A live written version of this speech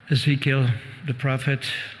Ezekiel, the prophet,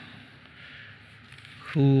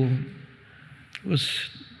 who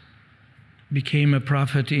became a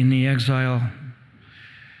prophet in the exile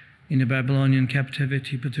in the Babylonian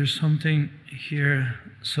captivity. But there's something here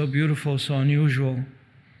so beautiful, so unusual.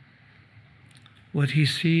 What he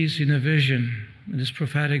sees in a vision, in this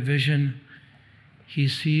prophetic vision, he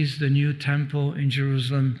sees the new temple in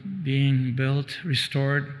Jerusalem being built,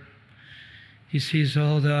 restored. He sees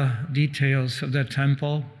all the details of that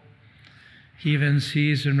temple. He even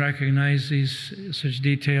sees and recognizes such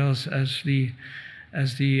details as the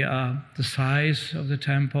size of the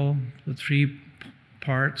temple, the three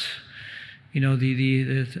parts. They're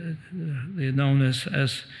known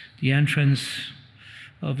as the entrance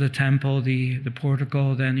of the temple, the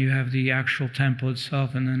portico. Then you have the actual temple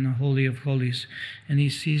itself, and then the Holy of Holies. And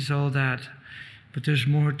he sees all that, but there's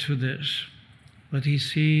more to this. What he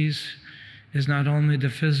sees is not only the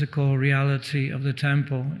physical reality of the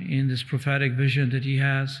temple in this prophetic vision that he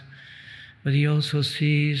has, but he also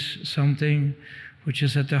sees something which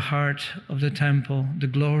is at the heart of the temple, the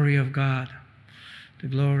glory of God. The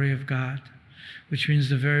glory of God, which means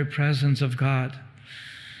the very presence of God,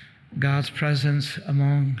 God's presence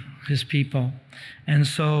among his people. And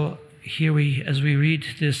so here as we read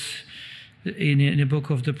this in the book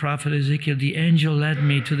of the prophet Ezekiel, the angel led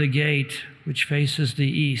me to the gate which faces the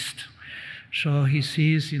east. So he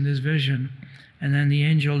sees in this vision, and then the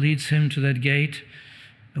angel leads him to that gate,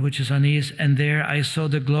 which is on the east, and there I saw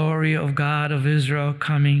the glory of God of Israel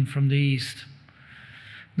coming from the east.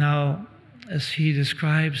 Now, as he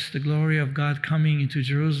describes the glory of God coming into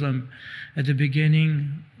Jerusalem at the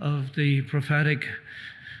beginning of the prophetic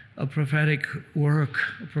work,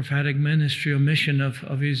 a prophetic ministry or mission of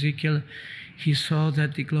Ezekiel, he saw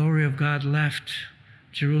that the glory of God left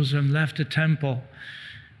Jerusalem, left the temple,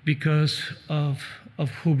 because of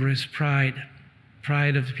hubris, pride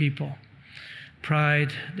of the people,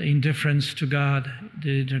 pride, the indifference to God,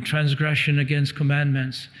 the transgression against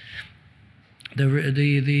commandments, the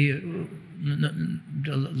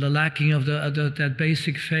lacking of that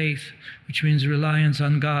basic faith, which means reliance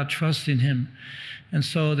on God, trust in Him. And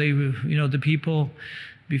so the people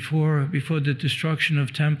before the destruction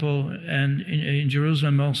of temple and in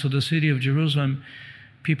Jerusalem, also the city of Jerusalem,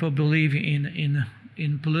 people believe in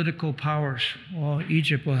political powers. Well,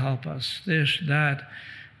 Egypt will help us, this, that,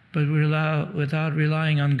 but without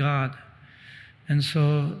relying on God. And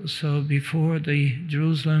so before the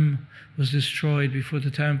Jerusalem was destroyed, before the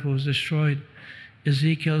temple was destroyed,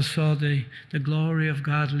 Ezekiel saw the glory of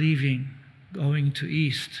God leaving, going to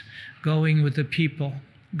east, going with the people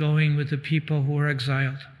who were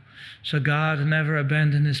exiled. So God never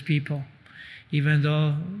abandoned his people. Even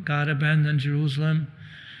though God abandoned Jerusalem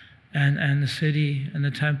and the city and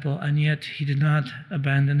the temple, and yet he did not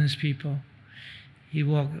abandon his people. He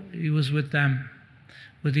was with them,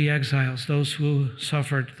 with the exiles, those who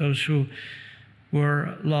suffered, those who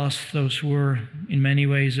were lost, those who were in many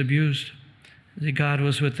ways abused. God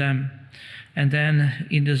was with them. And then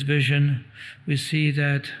in this vision, we see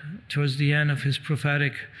that towards the end of his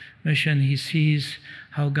prophetic mission, he sees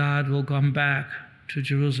how God will come back to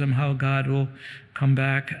Jerusalem, how God will come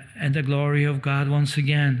back, and the glory of God once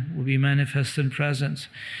again will be manifested in presence.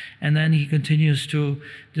 And then he continues to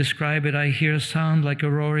describe it. I hear a sound like a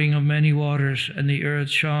roaring of many waters, and the earth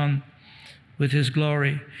shone with his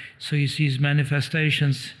glory. So he sees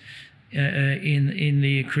manifestations in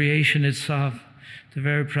the creation itself, the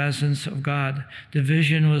very presence of God. The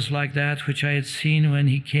vision was like that which I had seen when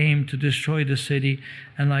he came to destroy the city,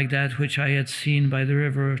 and like that which I had seen by the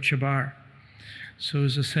river of Chebar. So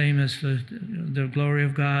it's the same as the glory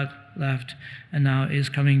of God left, and now is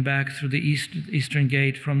coming back through the eastern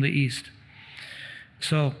gate from the east.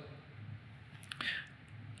 So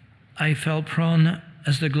I fell prone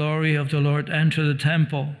as the glory of the Lord entered the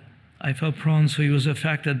temple. I fell prone, so he was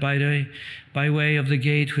affected by way of the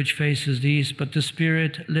gate which faces the east. But the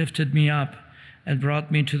Spirit lifted me up and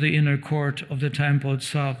brought me to the inner court of the temple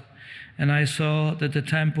itself. And I saw that the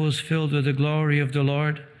temple was filled with the glory of the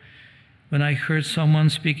Lord. When I heard someone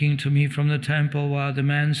speaking to me from the temple while the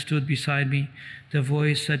man stood beside me, the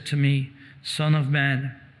voice said to me, Son of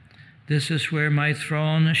man, this is where my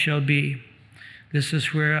throne shall be. This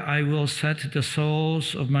is where I will set the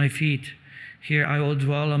soles of my feet. Here I will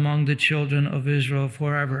dwell among the children of Israel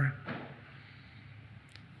forever.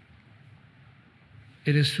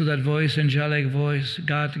 It is through that voice, angelic voice,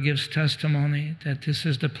 God gives testimony that this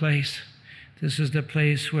is the place. This is the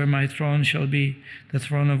place where my throne shall be, the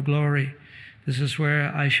throne of glory. This is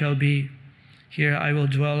where I shall be. Here I will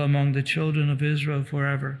dwell among the children of Israel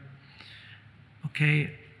forever.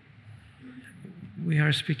 Okay, we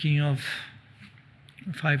are speaking of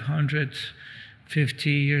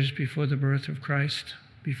 550 years before the birth of Christ,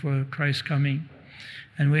 before Christ's coming.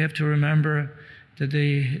 And we have to remember that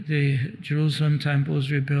the Jerusalem temple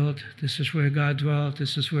was rebuilt. This is where God dwelt.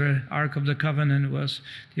 This is where Ark of the Covenant was.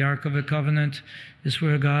 The Ark of the Covenant is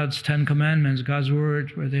where God's 10 Commandments, God's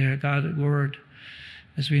Word, where they are God's Word.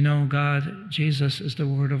 As we know, Jesus is the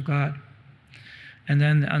Word of God. And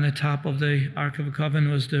then on the top of the Ark of the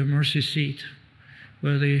Covenant was the mercy seat,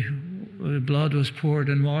 where the blood was poured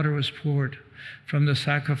and water was poured from the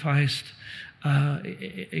sacrificed,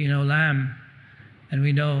 lamb. And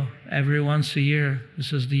we know every once a year,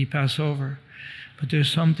 this is the Passover. But there's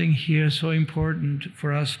something here so important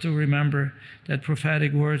for us to remember, that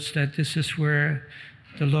prophetic words, that this is where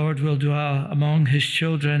the Lord will dwell among his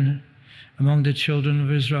children, among the children of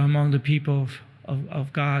Israel, among the people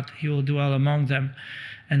of God. He will dwell among them.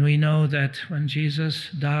 And we know that when Jesus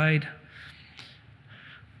died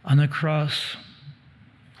on the cross,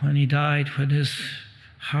 when he died, when his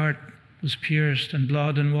heart was pierced and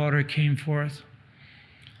blood and water came forth,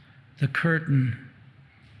 the curtain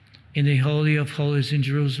in the Holy of Holies in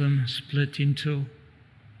Jerusalem split in two.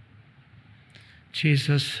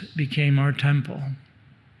 Jesus became our temple.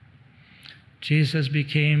 Jesus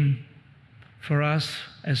became for us,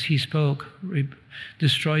 as he spoke,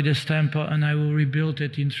 destroy this temple and I will rebuild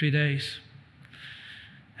it in 3 days.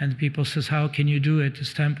 And people says, how can you do it?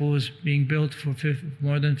 This temple was being built for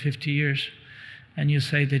more than 50 years. And you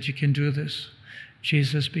say that you can do this.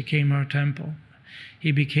 Jesus became our temple.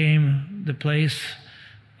 He became the place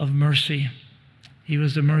of mercy. He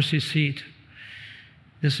was the mercy seat.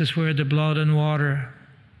 This is where the blood and water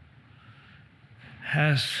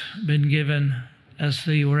has been given as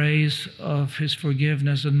the rays of his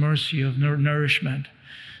forgiveness and mercy, of nourishment.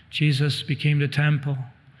 Jesus became the temple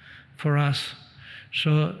for us.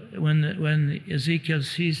 So when Ezekiel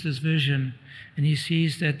sees this vision, and he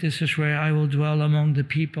sees that this is where I will dwell among the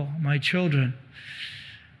people, my children,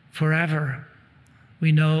 forever,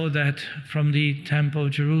 we know that from the temple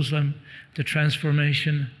of Jerusalem, the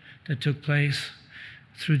transformation that took place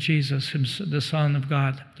through Jesus, the Son of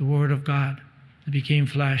God, the Word of God, that became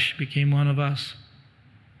flesh, became one of us.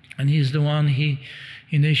 And he's the one, he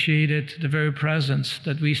initiated the very presence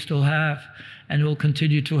that we still have and will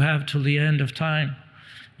continue to have till the end of time.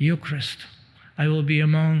 Eucharist. I will be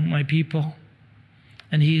among my people,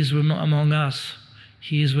 and he is among us.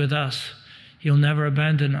 He is with us. He'll never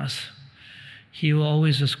abandon us. He will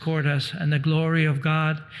always escort us, and the glory of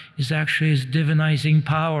God is actually his divinizing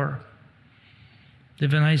power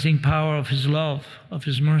of his love, of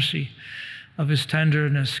his mercy, of his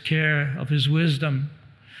tenderness, care, of his wisdom,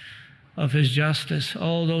 of his justice,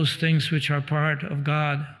 all those things which are part of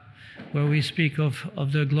God, where we speak of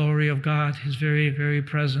the glory of God, his very, very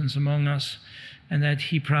presence among us, and that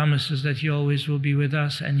he promises that he always will be with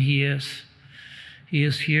us, and he is. He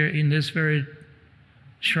is here in this very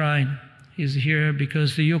shrine. He's here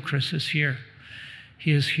because the Eucharist is here.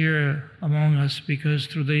 He is here among us because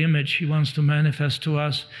through the image he wants to manifest to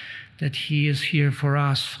us that he is here for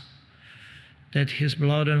us, that his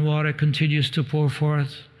blood and water continues to pour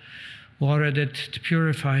forth, water that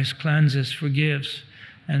purifies, cleanses, forgives,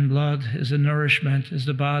 and blood is the nourishment, is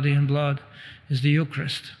the body, and blood is the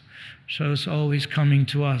Eucharist. So it's always coming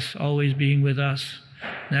to us, always being with us,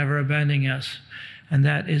 never abandoning us. And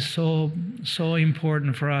that is so, so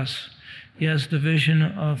important for us. Yes, the vision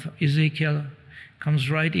of Ezekiel comes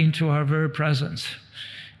right into our very presence,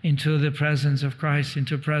 into the presence of Christ,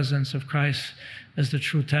 into the presence of Christ as the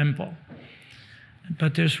true temple.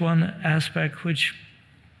 But there's one aspect which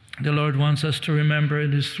the Lord wants us to remember.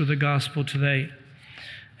 It is through the gospel today,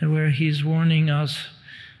 and where he's warning us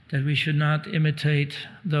that we should not imitate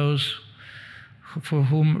those for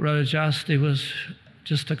whom religiosity was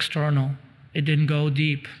just external. It didn't go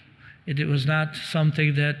deep. It was not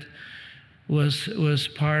something that was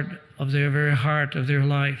part of their very heart of their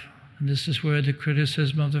life. And this is where the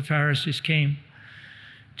criticism of the Pharisees came.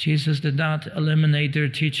 Jesus did not eliminate their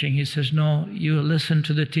teaching. He says, no, you listen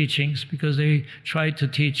to the teachings, because they tried to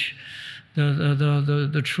teach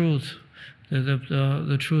the truth,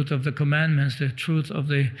 the truth of the commandments, the truth of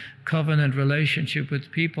the covenant relationship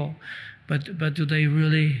with people. But do they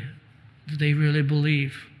really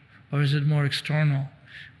believe? Or is it more external?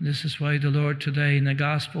 This is why the Lord today in the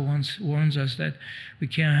gospel warns us that we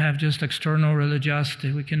can't have just external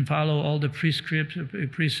religiosity. We can follow all the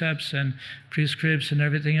precepts and prescripts and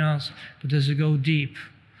everything else, but does it go deep?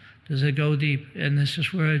 Does it go deep? And this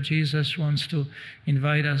is where Jesus wants to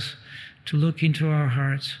invite us to look into our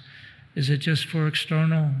hearts. Is it just for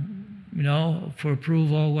external, for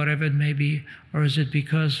approval, whatever it may be, or is it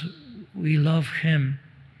because we love him?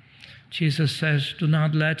 Jesus says, do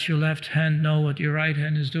not let your left hand know what your right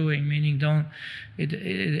hand is doing, meaning don't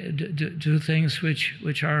do things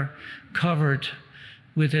which are covered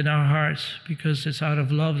within our hearts, because it's out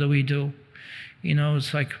of love that we do.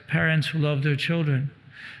 It's like parents who love their children.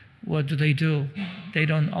 What do? They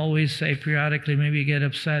don't always say, periodically, maybe get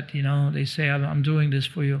upset, they say, I'm doing this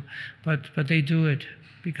for you. But they do it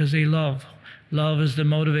because they love. Love is the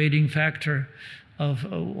motivating factor of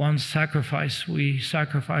one's sacrifice. We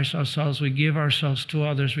sacrifice ourselves, we give ourselves to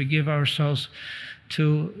others, we give ourselves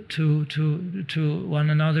to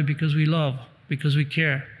one another because we love, because we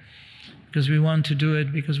care, because we want to do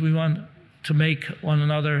it, because we want to make one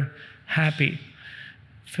another happy,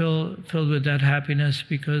 filled with that happiness,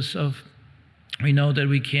 because we know that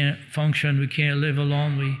we can't function, we can't live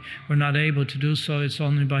alone, we're not able to do so. It's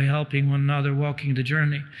only by helping one another, walking the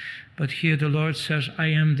journey. But here the Lord says, I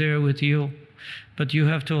am there with you. But you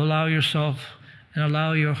have to allow yourself and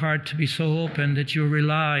allow your heart to be so open that you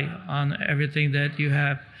rely on everything that you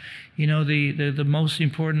have. The most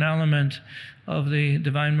important element of the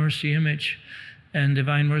Divine Mercy image and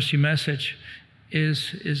Divine Mercy message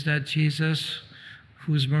is that Jesus,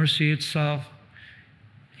 whose mercy itself,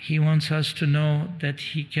 he wants us to know that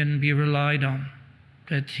he can be relied on,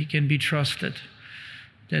 that he can be trusted,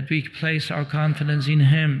 that we place our confidence in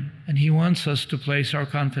him, and he wants us to place our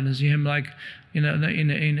confidence in him like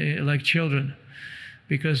like children.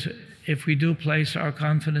 Because if we do place our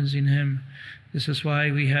confidence in him, this is why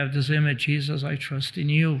we have this image, Jesus, I trust in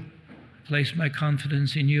you. I place my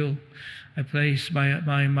confidence in you. I place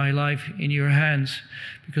my life in your hands.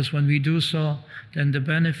 Because when we do so, then the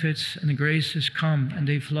benefits and the graces come and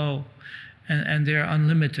they flow, and they're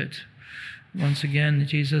unlimited. Once again,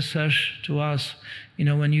 Jesus says to us,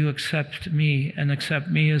 when you accept me, and accept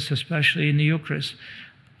me as especially in the Eucharist,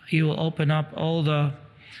 he will open up all the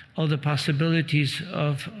possibilities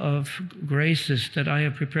of graces that I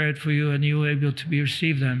have prepared for you, and you will be able to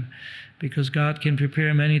receive them. Because God can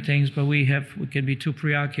prepare many things, but we can be too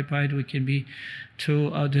preoccupied, we can be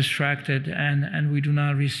too distracted, and we do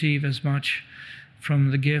not receive as much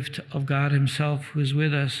from the gift of God himself who is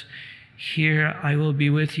with us. Here I will be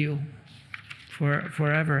with you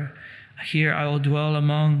forever. Here I will dwell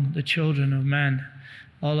among the children of man.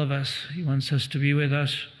 All of us, he wants us to be with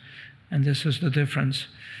us, and this is the difference.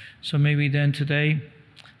 So maybe then today,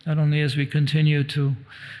 not only as we continue to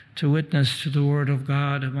witness to the Word of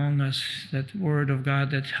God among us, that Word of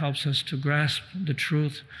God that helps us to grasp the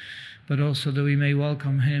truth, but also that we may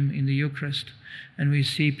welcome him in the Eucharist. And we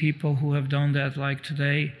see people who have done that, like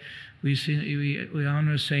today. We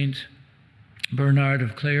honor Saint Bernard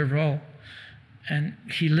of Clairvaux, and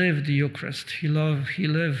he lived the Eucharist. He lived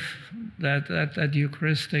that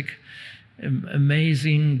Eucharistic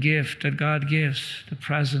amazing gift that God gives, the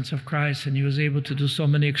presence of Christ, and he was able to do so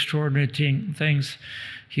many extraordinary things.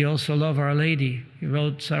 He also loved Our Lady. He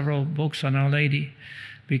wrote several books on Our Lady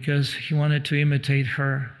because he wanted to imitate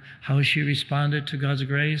her, how she responded to God's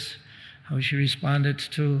grace, how she responded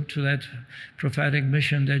to that prophetic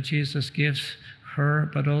mission that Jesus gives her,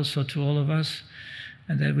 but also to all of us,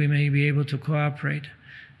 and that we may be able to cooperate.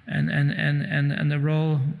 And the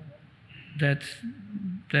role that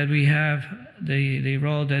we have, the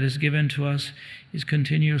role that is given to us, is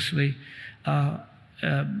continuously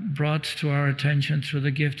brought to our attention through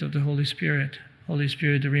the gift of the Holy Spirit. Holy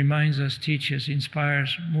Spirit that reminds us, teaches,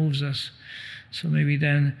 inspires, moves us. So maybe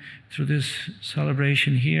then, through this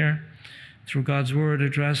celebration here, through God's Word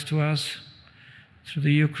addressed to us, through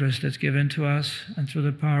the Eucharist that's given to us, and through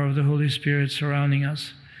the power of the Holy Spirit surrounding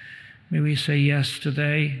us, may we say yes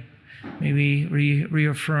today. May we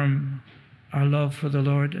reaffirm our love for the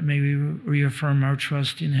Lord, and may we reaffirm our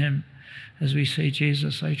trust in him as we say,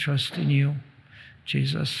 Jesus, I trust in you.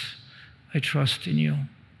 Jesus, I trust in you.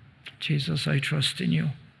 Jesus, I trust in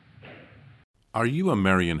you. Are you a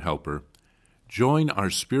Marian helper? Join our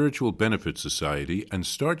Spiritual Benefit Society and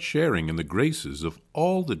start sharing in the graces of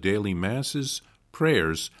all the daily masses,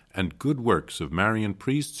 prayers, and good works of Marian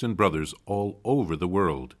priests and brothers all over the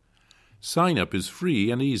world. Sign up is free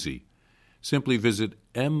and easy. Simply visit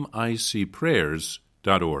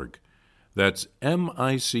micprayers.org. That's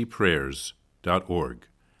micprayers.org.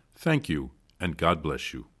 Thank you, and God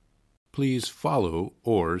bless you. Please follow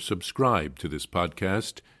or subscribe to this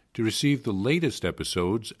podcast to receive the latest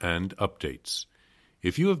episodes and updates.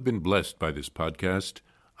 If you have been blessed by this podcast,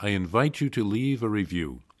 I invite you to leave a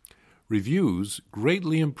review. Reviews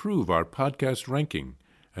greatly improve our podcast ranking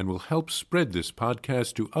and will help spread this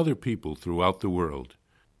podcast to other people throughout the world.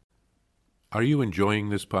 Are you enjoying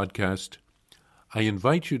this podcast? I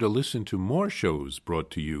invite you to listen to more shows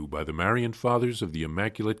brought to you by the Marian Fathers of the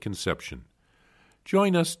Immaculate Conception.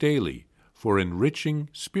 Join us daily for enriching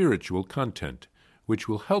spiritual content, which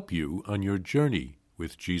will help you on your journey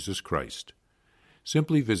with Jesus Christ.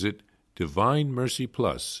 Simply visit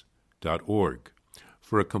DivineMercyPlus.org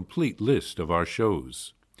for a complete list of our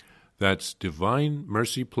shows. That's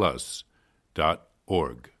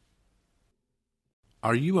DivineMercyPlus.org.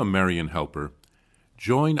 Are you a Marian helper?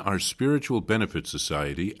 Join our Spiritual Benefit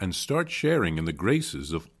Society and start sharing in the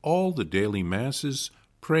graces of all the daily masses,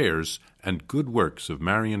 prayers, and good works of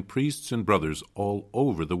Marian priests and brothers all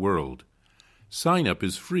over the world. Sign up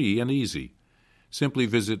is free and easy. Simply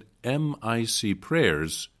visit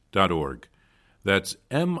micprayers.org. That's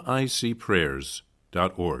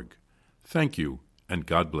micprayers.org. Thank you, and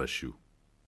God bless you.